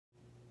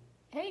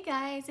Hey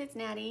guys, it's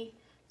Natty.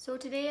 So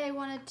today I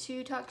wanted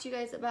to talk to you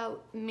guys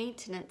about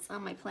maintenance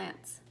on my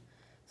plants.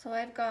 So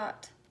I've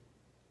got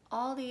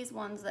all these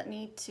ones that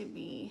need to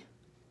be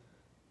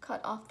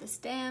cut off the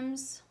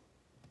stems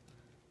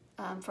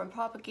from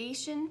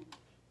propagation,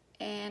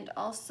 and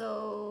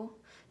also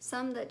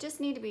some that just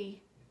need to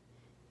be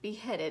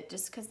beheaded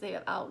just because they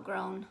have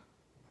outgrown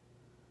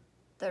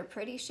their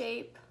pretty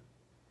shape.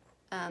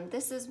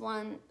 This is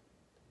one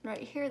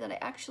right here that I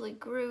actually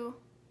grew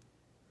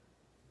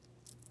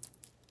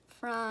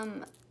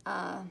from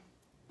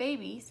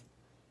babies,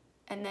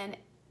 and then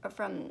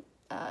from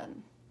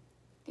and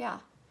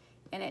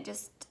it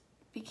just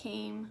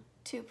became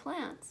two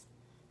plants.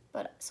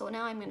 But so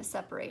now I'm going to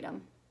separate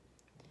them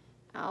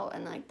out,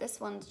 and like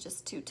this one's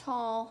just too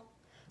tall.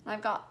 And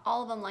I've got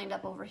all of them lined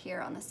up over here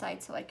on the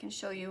side so I can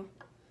show you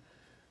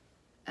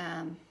what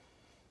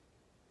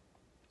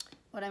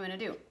I'm going to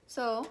do.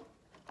 So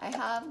I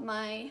have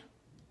my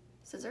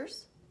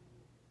scissors,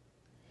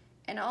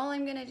 and all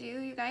I'm gonna do,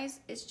 you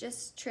guys, is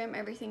just trim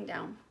everything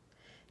down.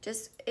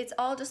 It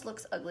all just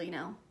looks ugly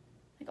now.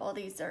 Like all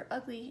these are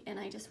ugly, and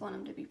I just want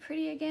them to be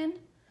pretty again,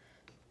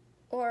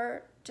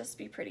 or just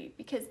be pretty,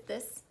 because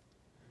this,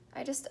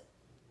 I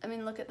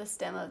mean, look at the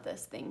stem of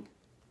this thing.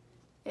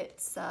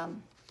 It's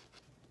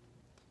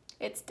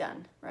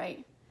done,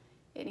 right?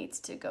 It needs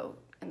to go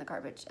in the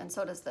garbage, and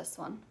so does this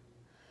one.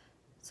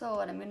 So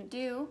what I'm gonna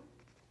do,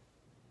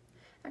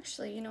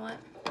 actually, you know what?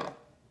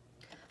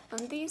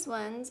 On these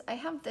ones, I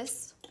have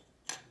this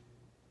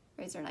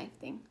razor knife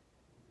thing,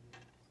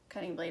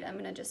 cutting blade. I'm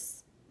gonna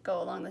just go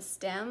along the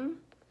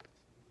stem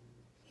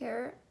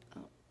here.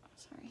 Oh,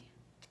 sorry.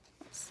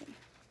 Let's see.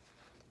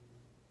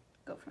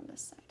 Go from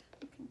this side.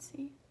 You can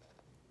see,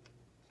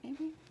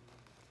 maybe.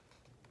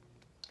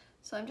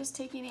 So I'm just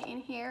taking it in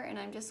here, and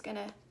I'm just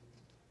gonna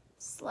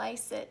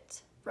slice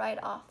it right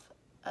off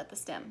at the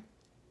stem.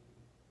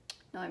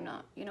 No, I'm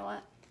not. You know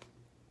what?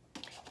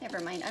 Never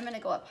mind, I'm gonna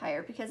go up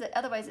higher because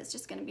otherwise it's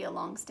just gonna be a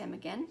long stem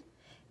again.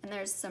 And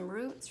there's some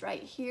roots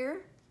right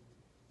here.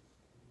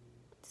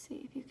 Let's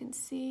see if you can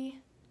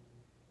see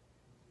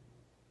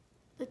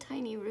the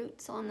tiny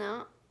roots on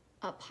that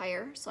up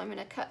higher. So I'm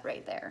gonna cut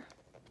right there,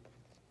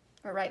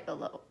 or right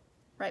below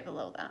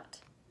that.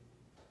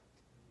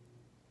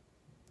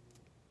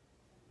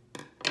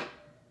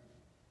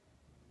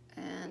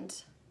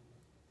 And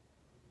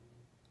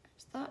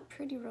there's that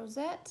pretty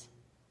rosette.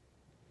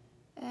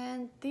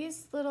 And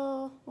these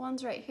little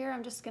ones right here,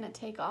 I'm just gonna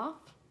take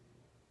off.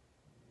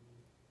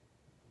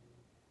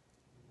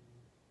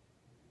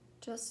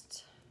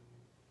 Just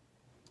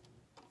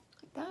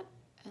like that.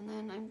 And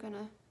then I'm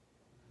gonna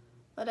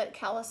let it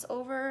callus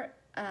over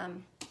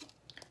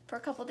for a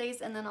couple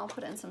days, and then I'll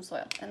put it in some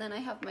soil. And then I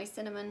have my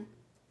cinnamon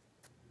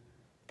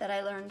that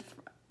I learned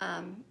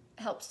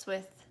helps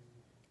with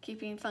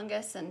keeping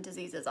fungus and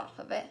diseases off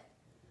of it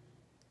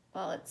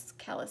while it's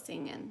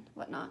callusing and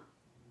whatnot.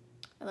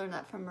 I learned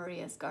that from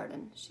Maria's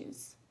garden.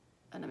 She's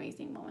an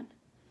amazing woman.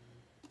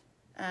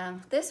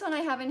 This one I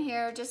have in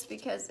here just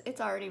because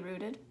it's already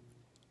rooted,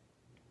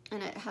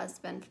 and it has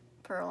been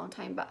for a long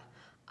time, but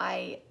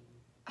I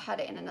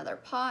had it in another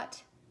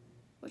pot,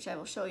 which I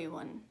will show you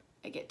when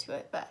I get to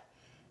it, but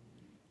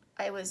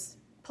I was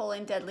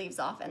pulling dead leaves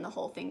off and the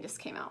whole thing just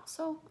came out.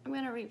 So I'm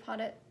gonna repot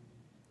it.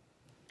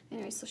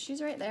 Anyway, so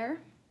she's right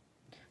there.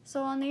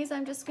 So on these,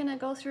 I'm just gonna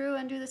go through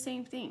and do the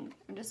same thing.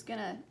 I'm just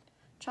gonna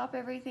chop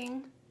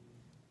everything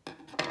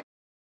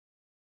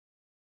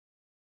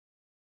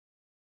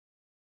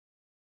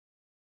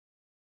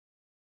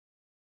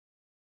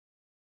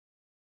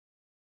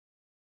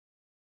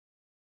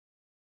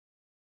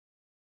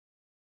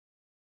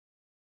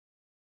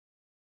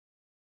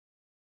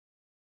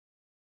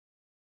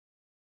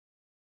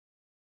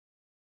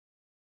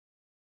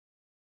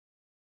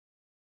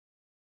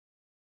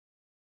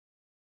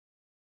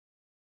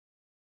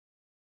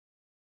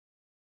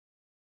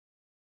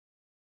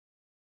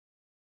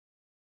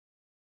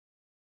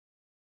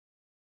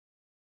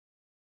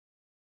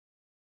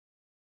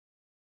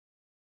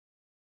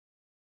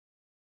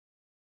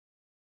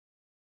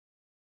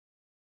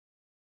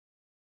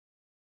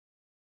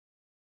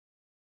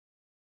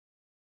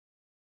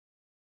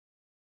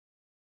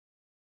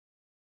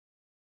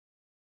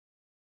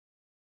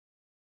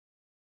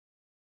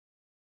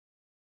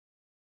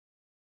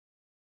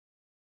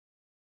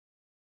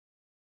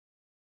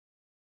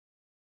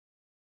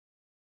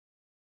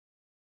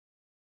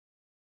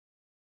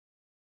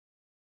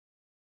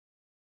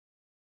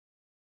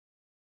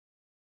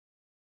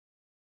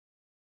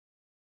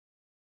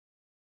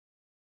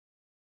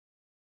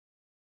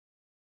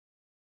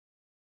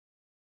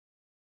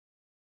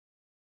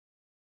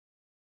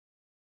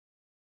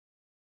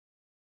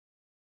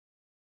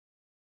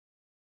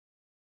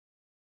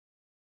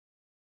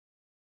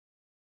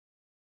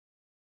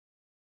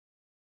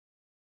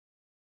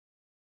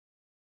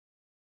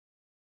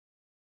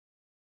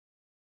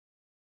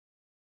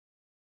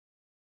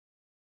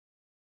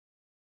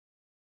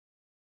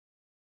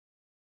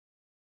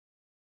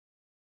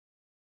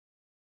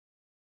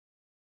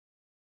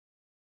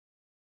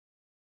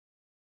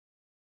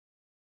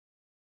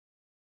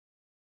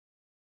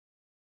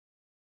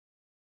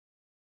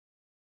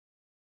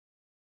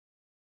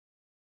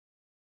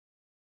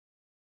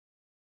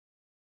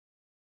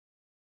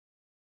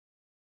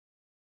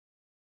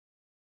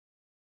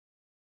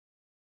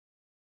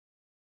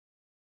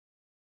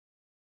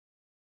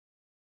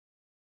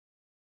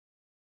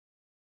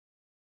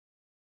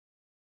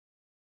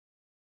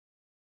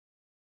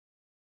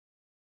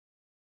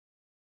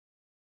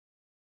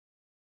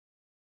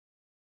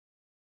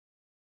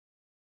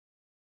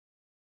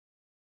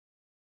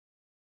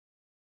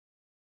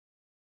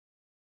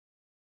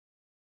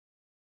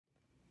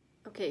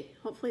Okay,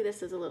 hopefully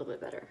this is a little bit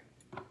better.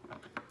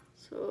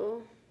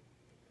 So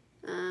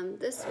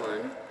this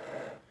one,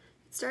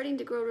 it's starting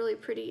to grow really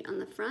pretty on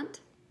the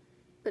front,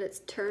 but it's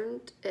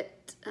tilted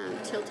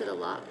a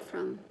lot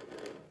from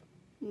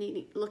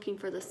looking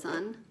for the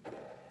sun,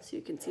 so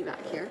you can see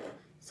back here.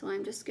 So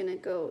I'm just gonna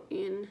go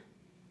in,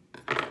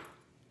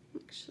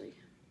 actually,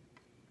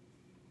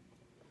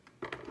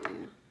 yeah,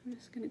 I'm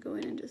just gonna go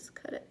in and just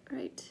cut it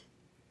right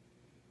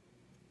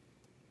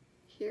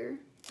here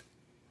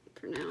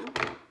for now.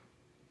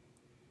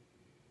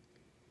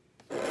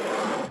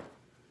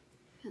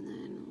 And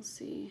then we'll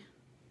see.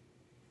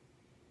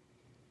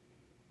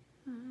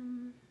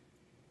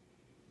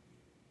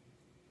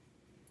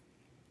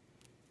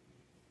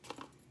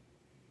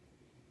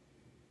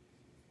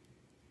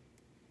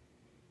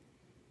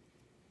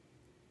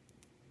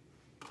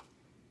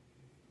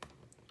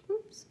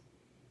 Oops.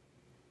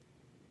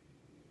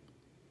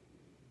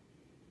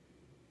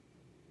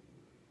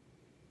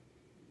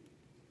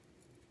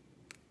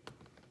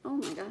 Oh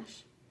my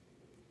gosh.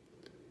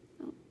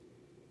 Oh,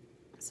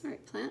 sorry,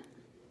 plant.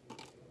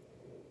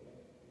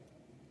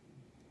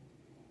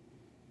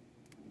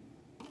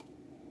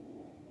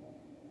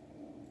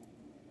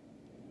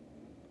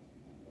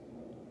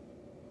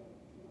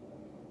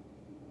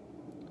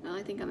 Well,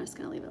 I think I'm just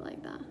gonna leave it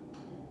like that.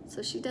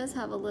 So she does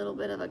have a little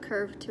bit of a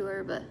curve to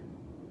her, but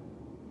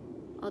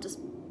I'll just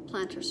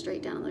plant her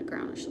straight down on the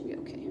ground and she'll be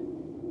okay.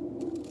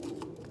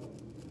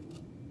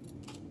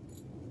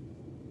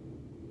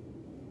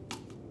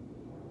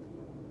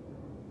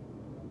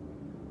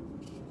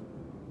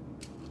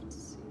 Let's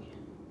see.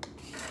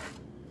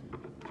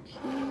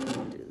 Okay,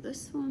 we'll do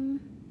this one.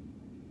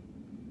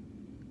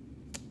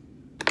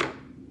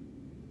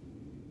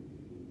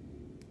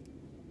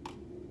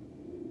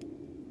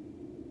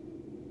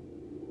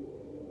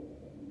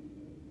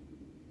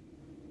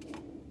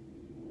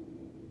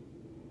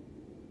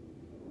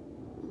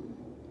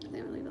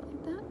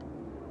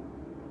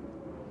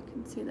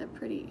 See the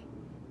pretty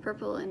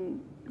purple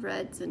and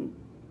reds and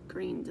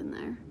greens in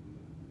there.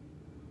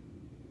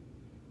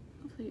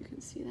 Hopefully you can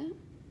see that.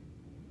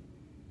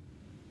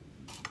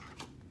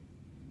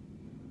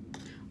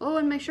 Oh,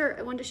 and my shirt,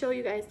 I wanted to show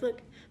you guys.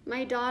 Look,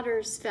 my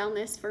daughters found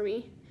this for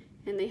me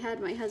and they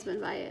had my husband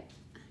buy it.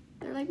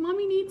 They're like,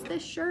 Mommy needs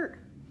this shirt.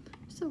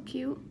 So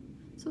cute.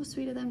 So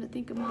sweet of them to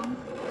think of Mom.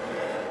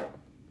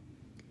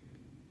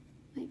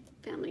 My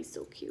family's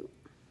so cute.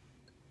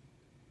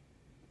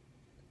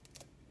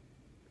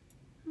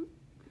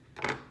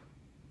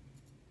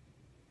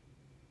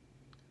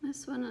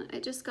 This one, I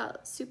just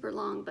got super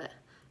long, but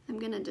I'm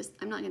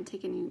not gonna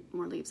take any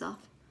more leaves off.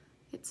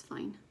 It's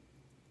fine.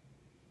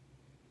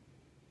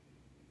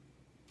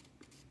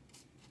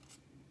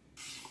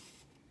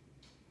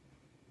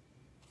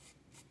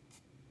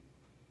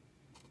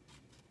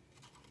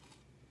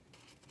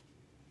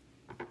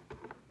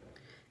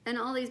 And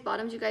all these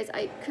bottoms, you guys,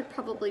 I could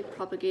probably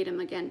propagate them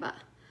again, but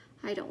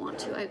I don't want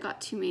to. I've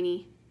got too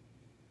many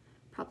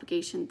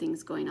propagation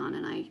things going on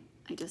and I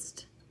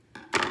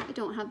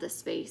don't have the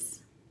space.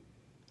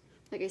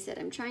 Like I said,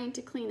 I'm trying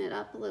to clean it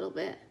up a little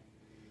bit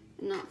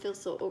and not feel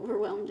so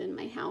overwhelmed in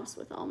my house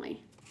with all my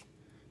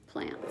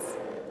plants.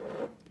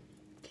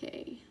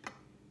 Okay,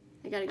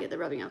 I gotta get the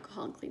rubbing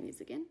alcohol and clean these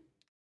again.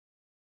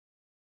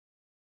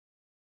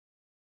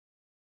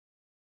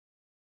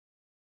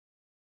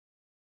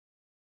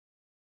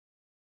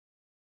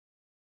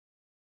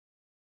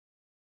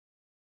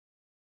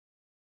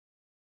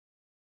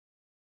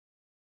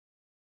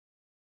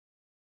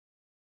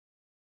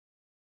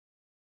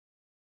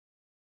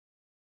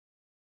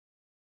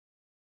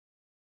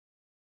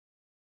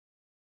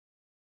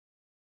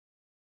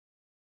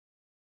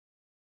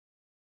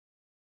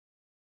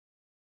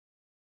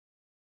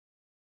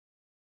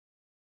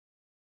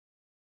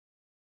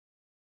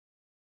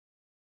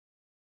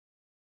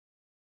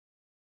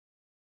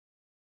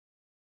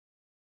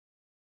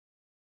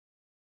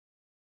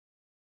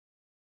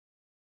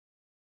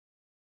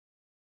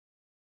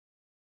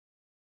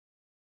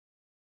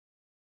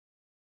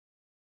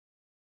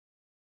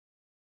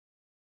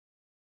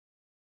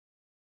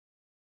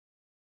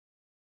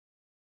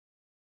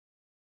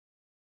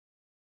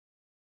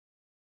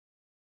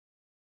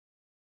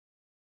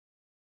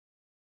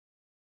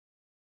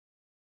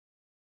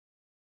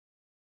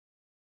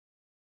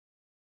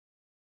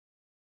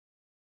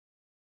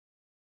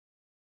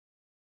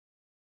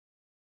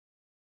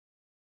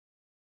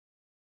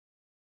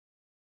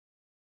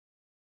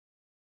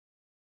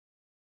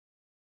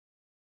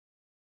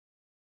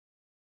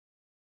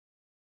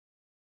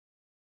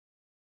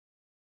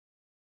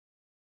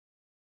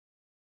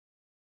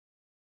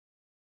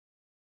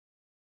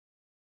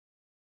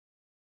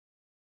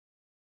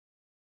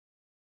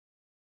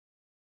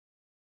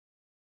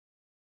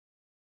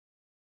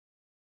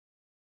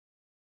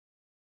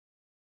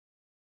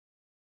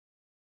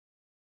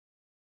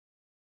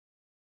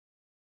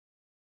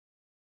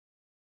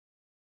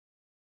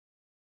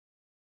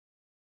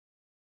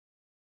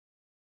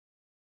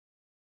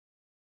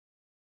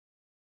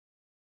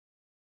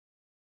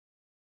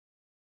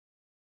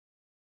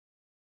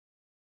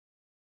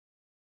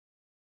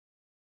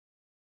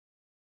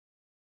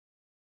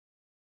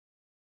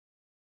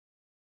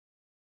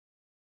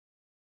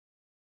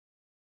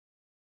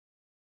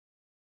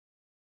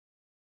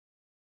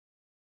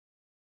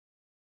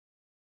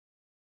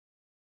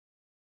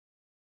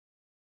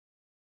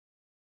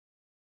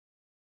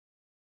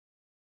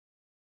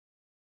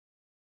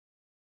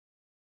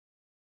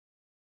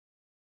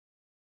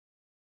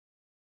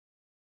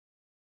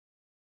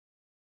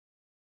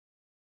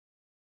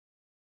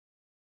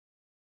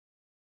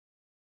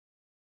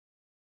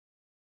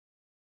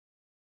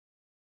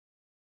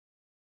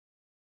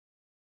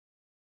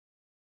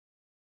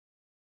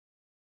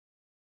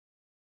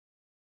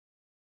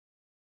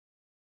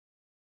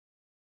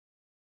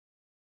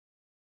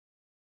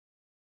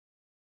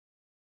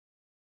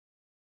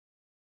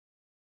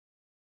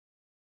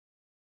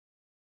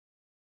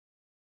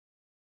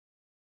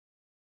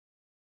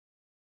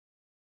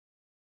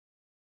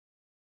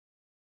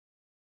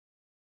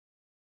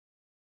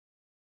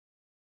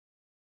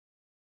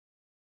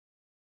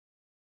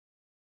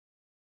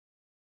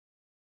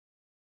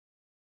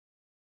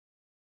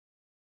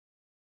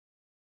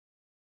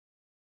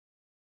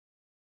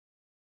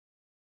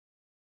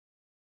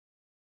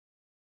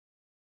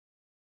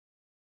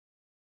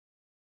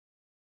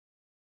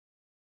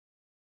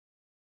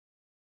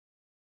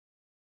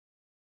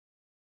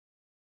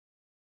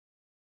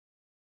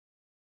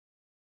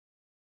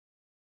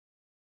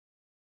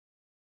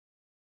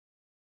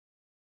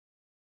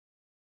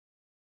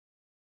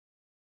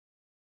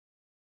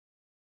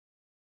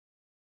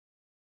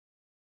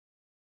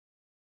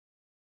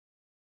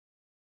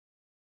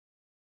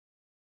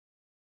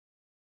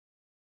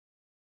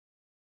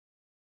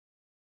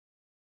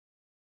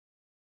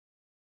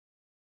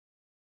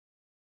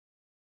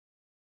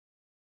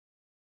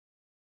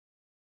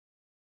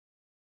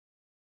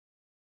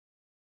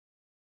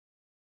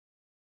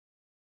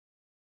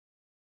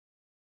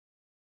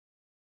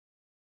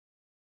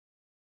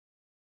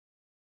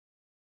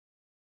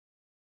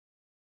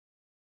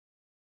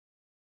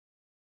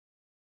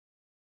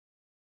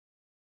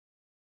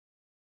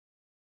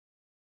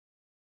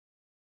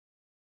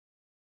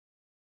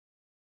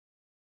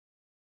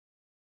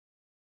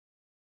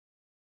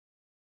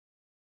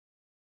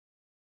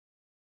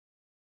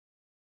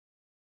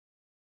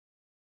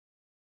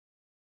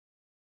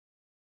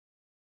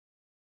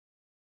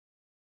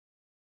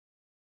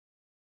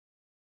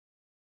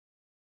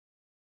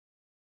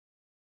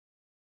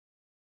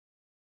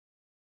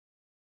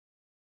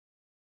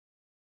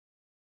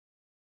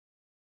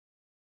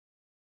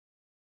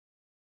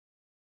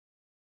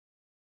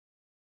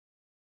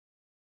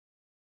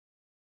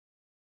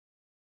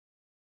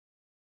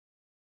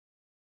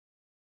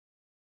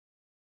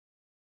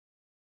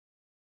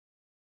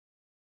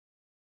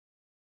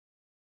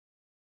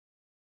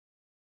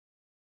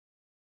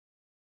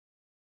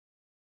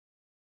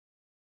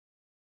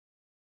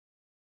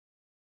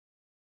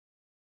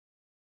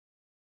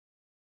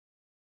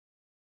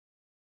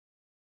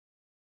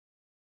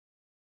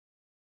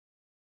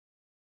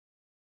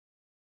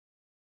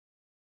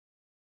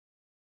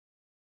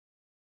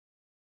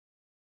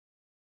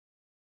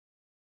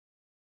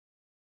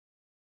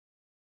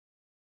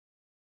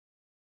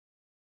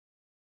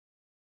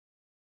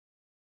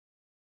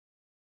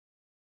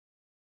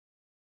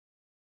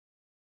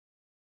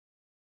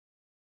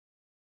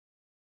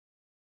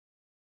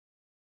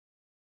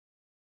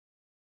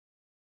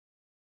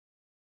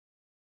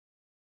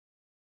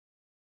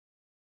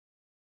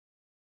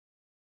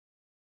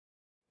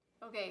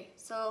 Okay,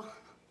 so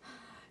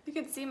you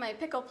can see my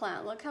pickle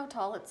plant. Look how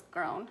tall it's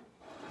grown.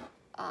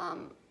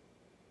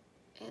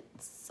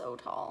 It's so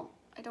tall.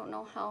 I don't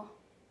know how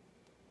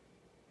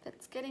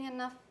it's getting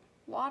enough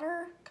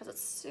water because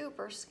it's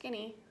super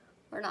skinny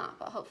or not,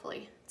 but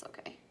hopefully it's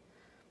okay.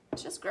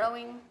 It's just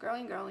growing,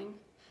 growing, growing.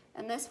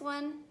 And this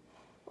one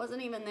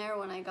wasn't even there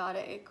when I got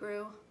it. It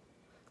grew.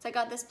 So I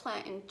got this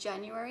plant in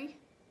January,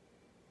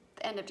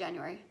 the end of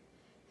January.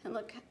 And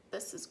look,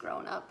 this is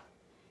grown up.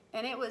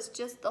 And it was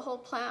just, the whole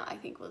plant I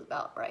think was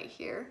about right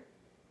here.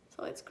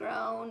 So it's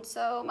grown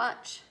so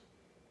much.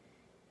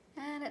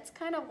 And it's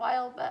kind of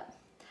wild, but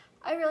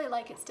I really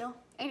like it still.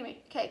 Anyway,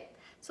 okay,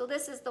 so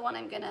this is the one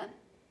I'm gonna,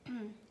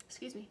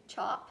 excuse me,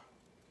 chop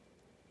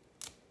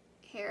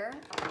here.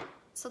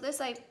 So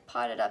this I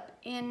potted up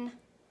in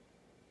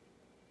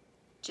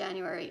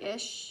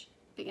January-ish,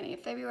 beginning of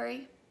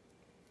February.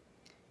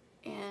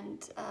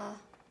 And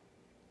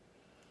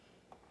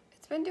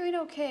it's been doing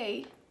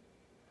okay.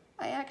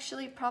 I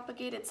actually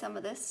propagated some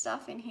of this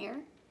stuff in here,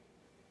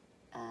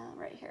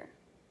 right here.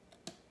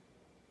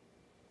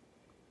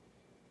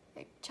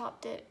 I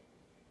chopped it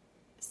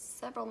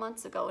several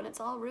months ago and it's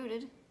all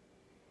rooted.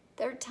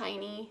 They're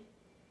tiny.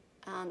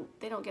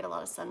 They don't get a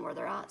lot of sun where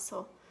they're at,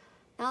 so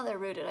now they're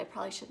rooted. I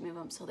probably should move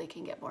them so they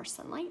can get more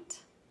sunlight.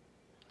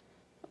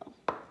 So,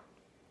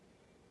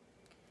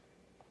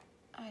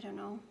 I don't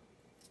know.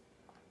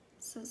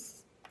 This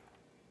is,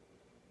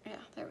 yeah,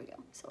 there we go.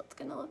 So it's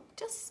gonna look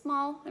just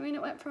small. I mean,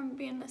 it went from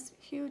being this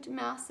huge,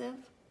 massive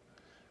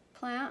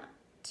plant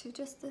to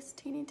just this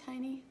teeny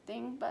tiny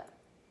thing, but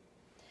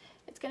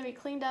it's gonna be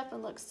cleaned up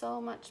and look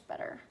so much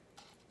better.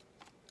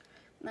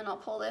 And then I'll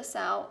pull this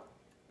out.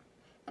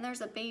 And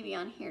there's a baby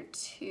on here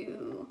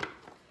too.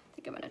 I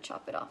think I'm gonna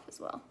chop it off as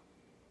well.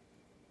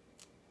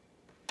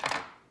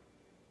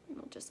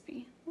 It'll just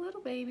be a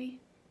little baby.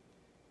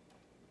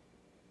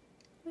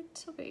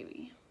 Little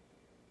baby.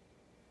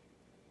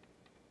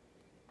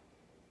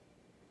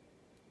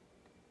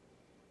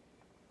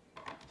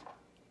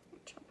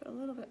 Chop it a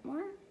little bit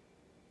more.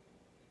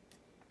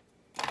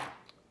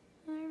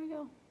 There we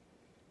go.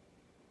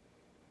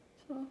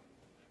 So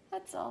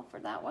that's all for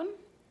that one.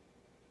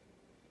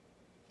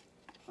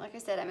 Like I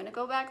said, I'm gonna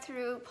go back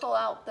through, pull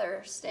out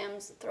their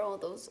stems, throw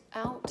those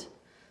out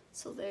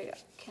so they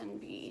can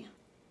be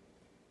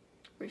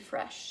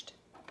refreshed.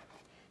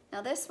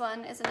 Now this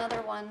one is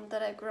another one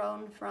that I've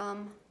grown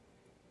from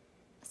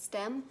a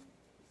stem.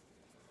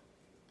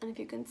 And if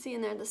you can see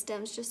in there, the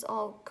stem's just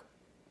all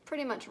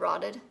pretty much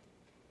rotted.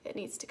 It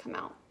needs to come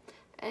out.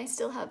 And I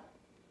still have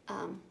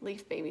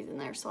leaf babies in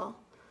there, so I'll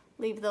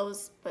leave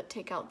those, but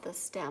take out the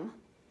stem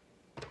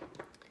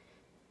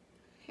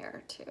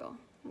here too.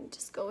 And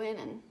just go in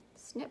and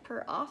snip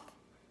her off.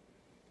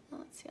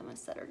 Let's see, I'm gonna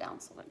set her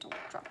down so I don't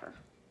drop her.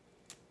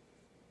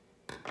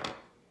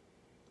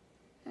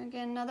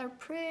 Again, another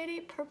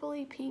pretty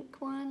purpley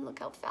pink one. Look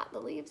how fat the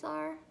leaves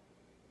are.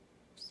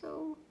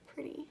 So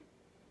pretty.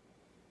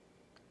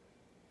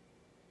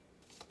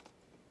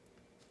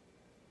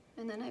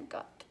 And then I've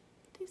got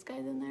these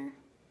guys in there.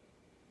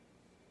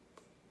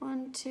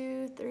 1,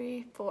 2,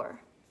 3, 4.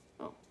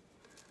 Oh,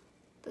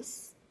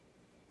 this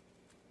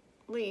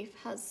leaf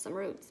has some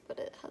roots, but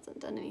it hasn't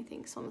done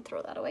anything, so I'm gonna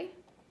throw that away.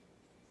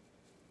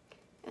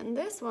 And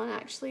this one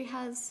actually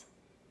has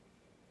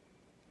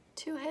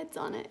 2 heads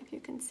on it, if you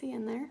can see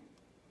in there.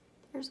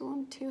 There's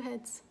 2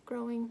 heads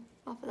growing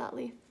off of that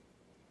leaf.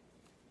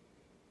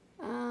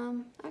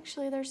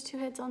 Actually, there's 2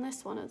 heads on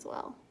this one as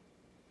well.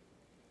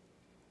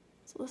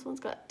 So this one's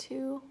got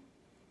 2,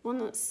 one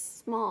that's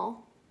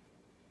small,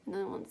 and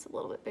then one's a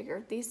little bit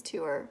bigger. These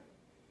 2 are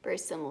very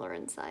similar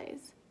in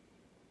size.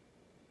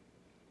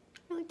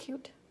 Really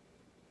cute.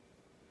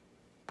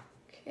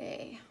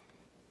 Okay.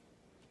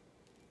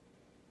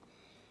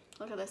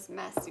 Look at this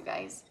mess, you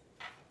guys.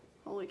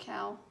 Holy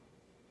cow.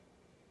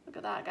 Look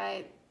at that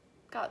guy.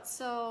 Got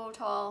so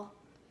tall.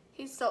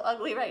 He's so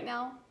ugly right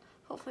now.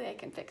 Hopefully I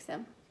can fix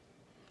him.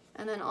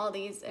 And then all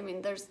these, I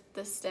mean, there's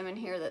this stem in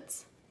here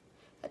that's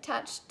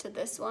attached to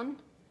this one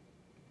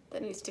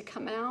that needs to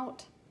come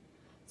out.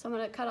 So I'm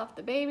gonna cut off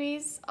the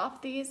babies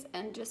off these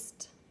and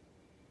just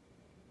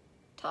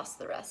toss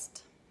the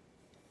rest.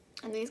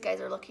 And these guys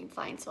are looking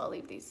fine, so I'll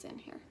leave these in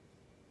here.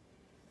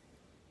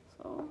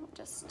 So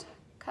just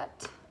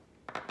cut.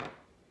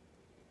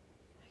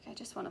 I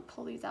just want to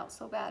pull these out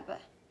so bad,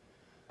 but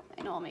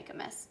I know I'll make a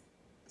mess,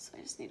 so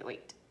I just need to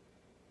wait.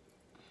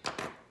 I'm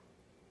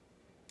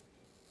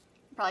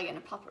probably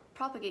going to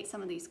propagate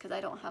some of these because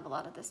I don't have a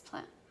lot of this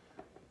plant.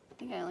 I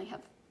think I only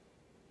have,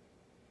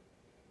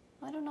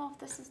 I don't know if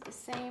this is the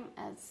same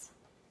as,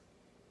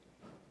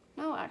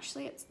 no,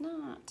 actually it's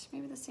not.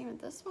 Maybe the same as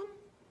this one?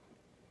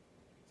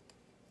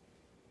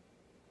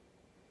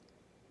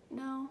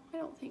 No, I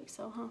don't think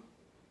so, huh?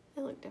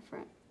 They look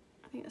different.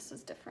 I think this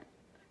is different.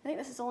 I think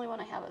this is the only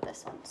one I have of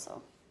this one,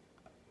 so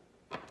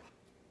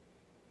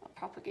I'll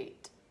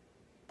propagate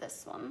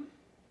this one.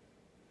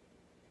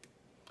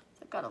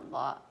 So I've got a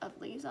lot of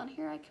leaves on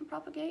here I can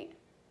propagate.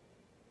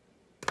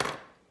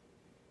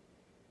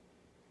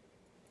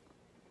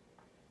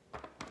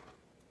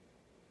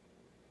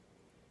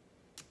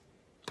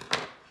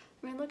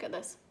 mean, look at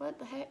this. What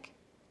the heck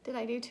did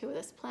I do to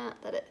this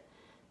plant that it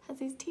has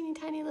these teeny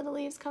tiny little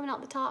leaves coming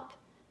out the top?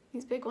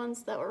 These big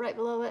ones that were right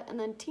below it, and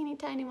then teeny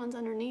tiny ones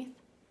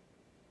underneath.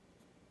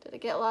 Did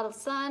it get a lot of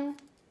sun?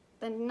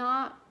 Then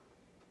not.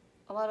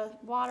 A lot of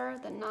water?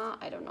 Then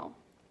not. I don't know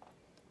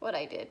what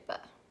I did,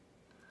 but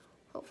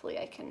hopefully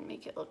I can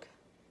make it look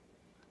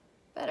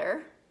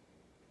better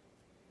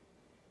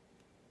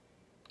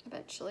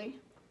eventually.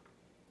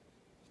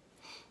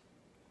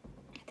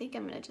 I think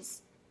I'm gonna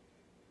just,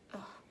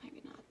 oh,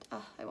 maybe not.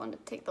 Oh, I wanted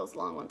to take those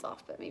long ones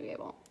off, but maybe I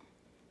won't.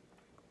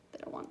 I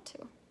don't want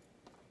to.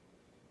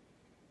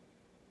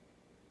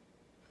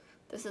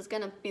 This is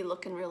gonna be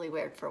looking really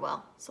weird for a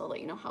while, so I'll let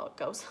you know how it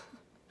goes.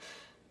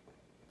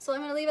 So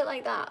I'm gonna leave it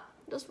like that.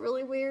 Just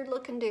really weird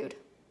looking dude.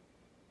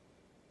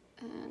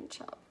 And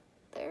chop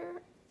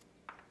there.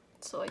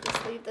 So I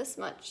just leave this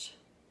much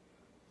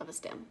of a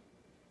stem.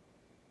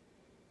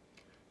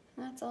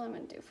 And that's all I'm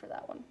gonna do for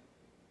that one.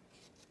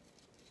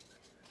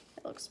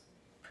 It looks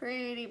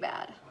pretty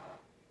bad.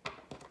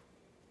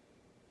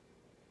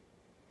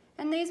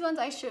 And these ones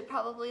I should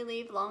probably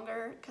leave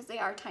longer because they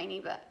are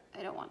tiny, but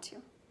I don't want to.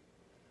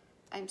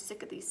 I'm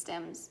sick of these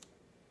stems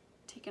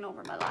taking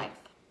over my life.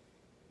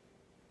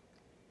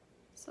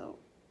 So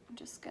I'm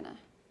just gonna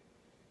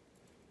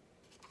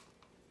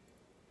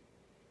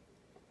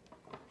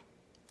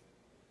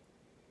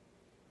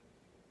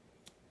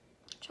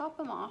chop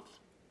them off.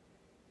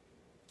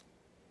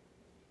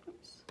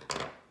 Oops.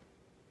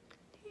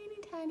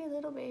 Teeny tiny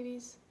little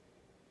babies.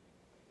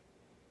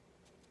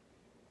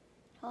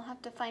 I'll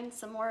have to find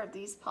some more of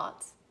these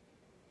pots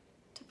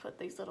to put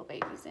these little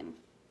babies in.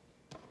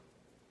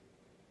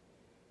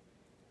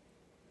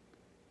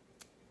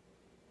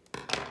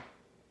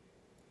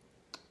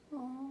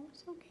 Oh,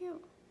 so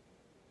cute.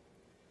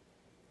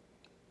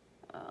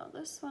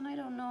 This one, I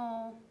don't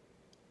know.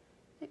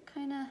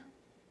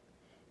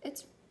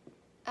 It's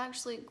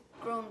actually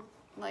grown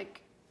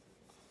like,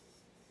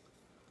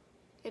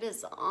 it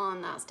is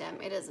on that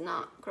stem. It is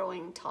not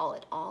growing tall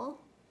at all.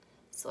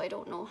 So I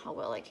don't know how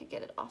well I could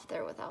get it off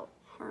there without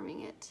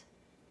harming it.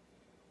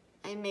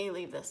 I may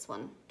leave this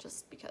one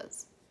just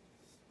because.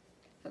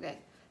 Okay,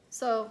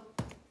 so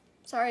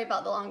sorry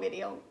about the long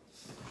video.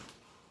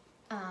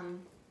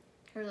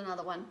 Here's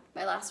another one.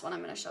 My last one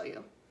I'm gonna show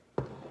you.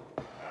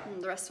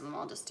 And the rest of them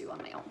I'll just do on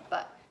my own.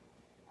 But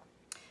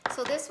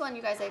so this one,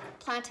 you guys, I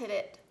planted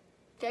it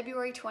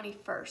February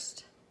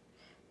 21st.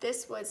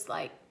 This was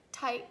like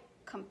tight,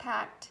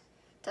 compact,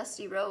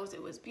 dusty rose.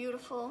 It was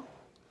beautiful.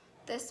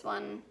 This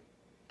one,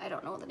 I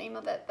don't know the name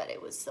of it, but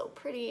it was so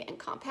pretty and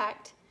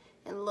compact.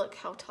 And look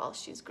how tall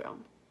she's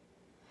grown.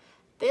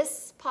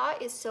 This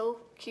pot is so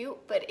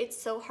cute, but it's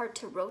so hard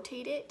to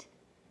rotate it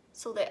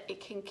so that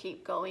it can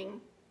keep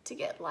going to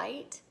get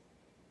light,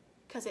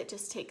 because it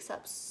just takes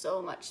up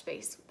so much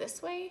space this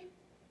way.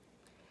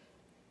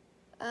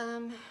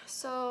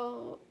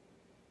 So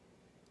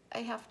I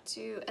have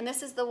to, and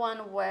this is the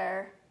one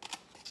where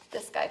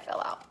this guy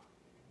fell out,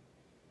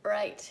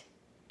 right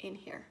in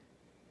here.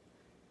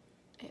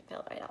 It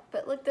fell right out.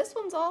 But look, this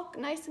one's all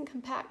nice and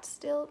compact,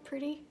 still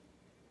pretty.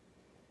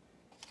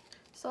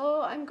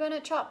 So I'm gonna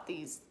chop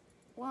these.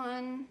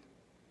 1,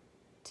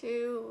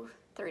 2,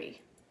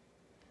 3.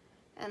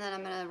 And then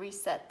I'm gonna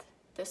reset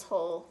this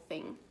whole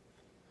thing.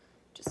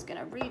 Just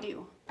gonna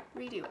redo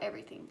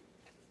everything.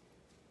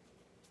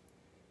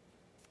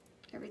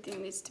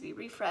 Everything needs to be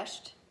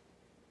refreshed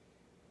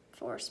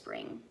for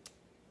spring.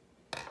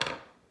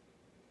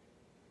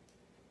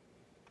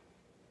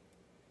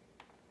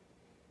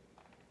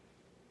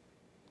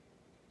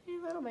 Hey,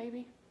 little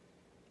baby.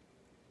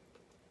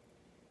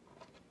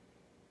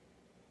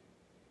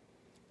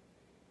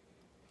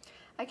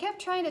 I kept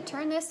trying to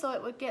turn this so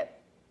it would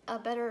get a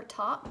better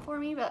top for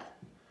me, but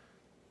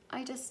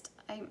I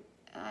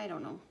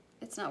don't know.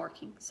 It's not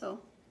working, so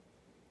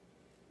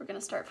we're gonna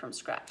start from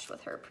scratch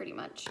with her pretty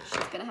much.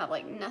 She's gonna have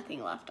like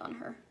nothing left on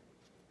her,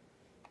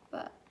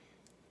 but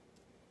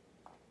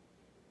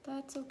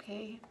that's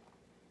okay.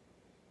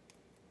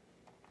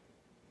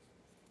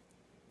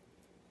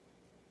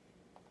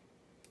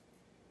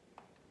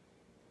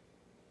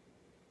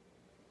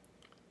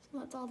 So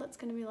that's all that's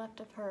gonna be left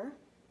of her.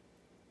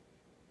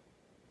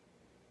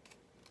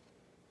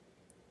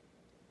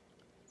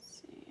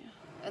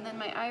 And then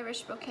my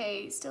Irish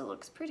bouquet still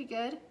looks pretty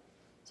good,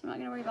 so I'm not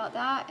gonna worry about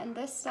that. And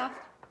this stuff,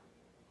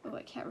 oh,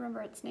 I can't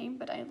remember its name,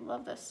 but I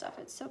love this stuff.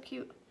 It's so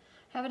cute.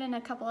 I have it in a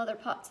couple other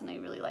pots and I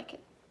really like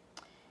it.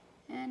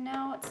 And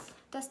now it's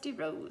Dusty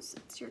Rose.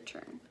 It's your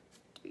turn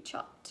to be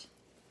chopped.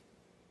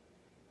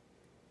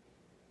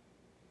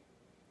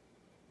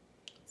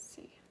 Let's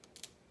see.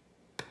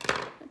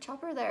 I'll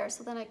chop her there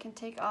so then I can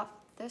take off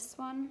this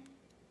one.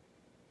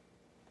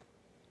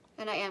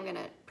 And I am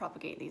gonna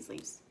propagate these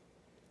leaves.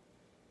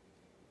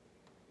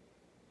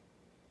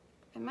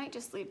 I might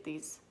just leave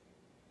these.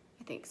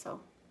 I think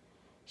so.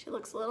 She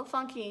looks a little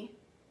funky,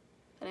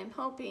 but I'm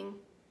hoping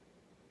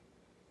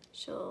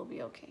she'll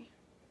be okay.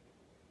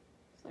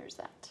 So there's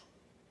that.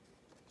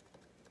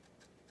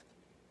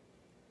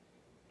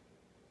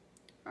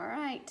 All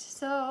right,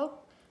 so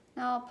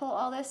Now I'll pull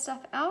all this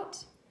stuff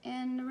out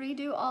and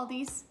redo all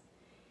these.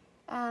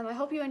 I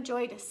hope you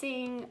enjoyed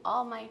seeing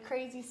all my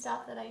crazy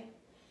stuff that I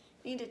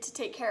needed to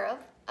take care of.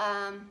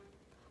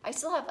 I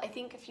still have, I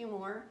think, a few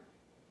more,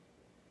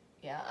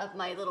 of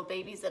my little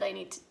babies that I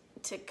need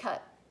to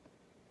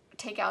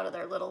take out of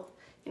their little,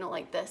 you know,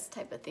 like this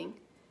type of thing.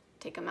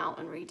 Take them out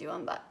and redo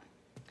them, but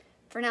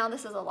for now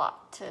this is a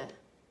lot to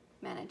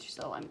manage,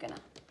 so I'm gonna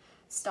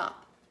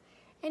stop.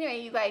 Anyway,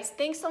 you guys,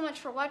 thanks so much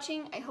for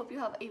watching. I hope you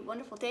have a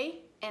wonderful day,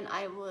 and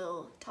I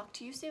will talk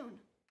to you soon.